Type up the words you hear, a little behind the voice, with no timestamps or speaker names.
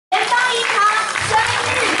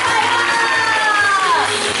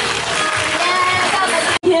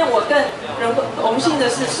荣幸的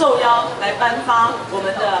是受邀来颁发我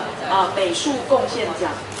们的美术贡献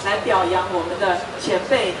奖，来表扬我们的前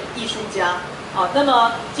辈艺术家。那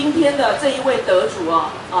么今天的这一位得主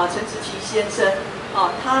陈植棋先生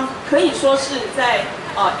他可以说是在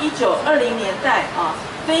1920年代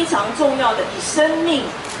非常重要的以生命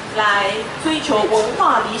来追求文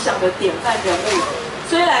化理想的典范人物。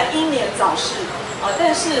虽然英年早逝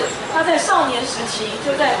但是他在少年时期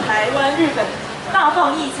就在台湾、日本大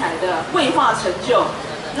放异彩的绘画成就，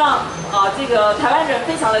让这个台湾人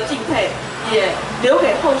非常的敬佩，也留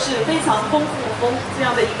给后世非常丰富这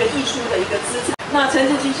样的一个艺术的一个资产。那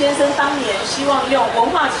陈植棋先生当年希望用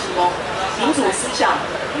文化启蒙民主思想，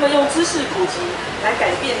那么用知识普及来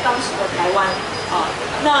改变当时的台湾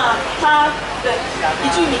那他的一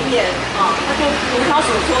句名言他就如他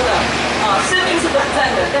所说的生命是短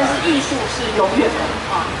暂的，但是艺术是永远的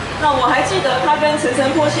那我还记得他跟陈澄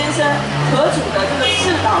波先生合组的这个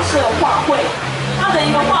赤岛社画会，他的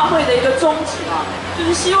一个画会的一个宗旨就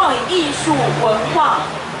是希望以艺术文化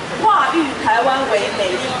化育台湾为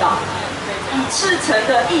美丽岛，以赤诚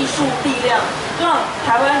的艺术力量，让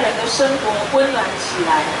台湾人的生活温暖起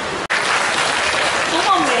来。多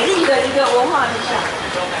么美丽的一个文化理想！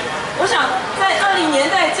我想，在20年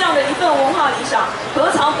代这样的一份文化理想，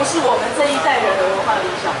何尝不是我们这一代人的文化理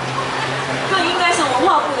想？这应该是文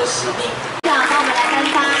化部的使命。帮我们来颁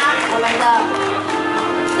发我们的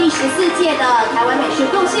第14届的台湾美术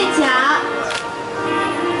贡献奖。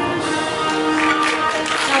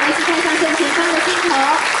那我们一起看向正前方的镜头。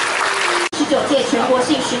19届全国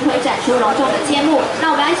性巡回展出隆重的揭幕，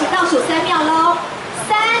那我们要一起倒数3秒喽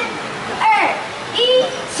，3、2、1，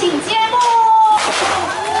请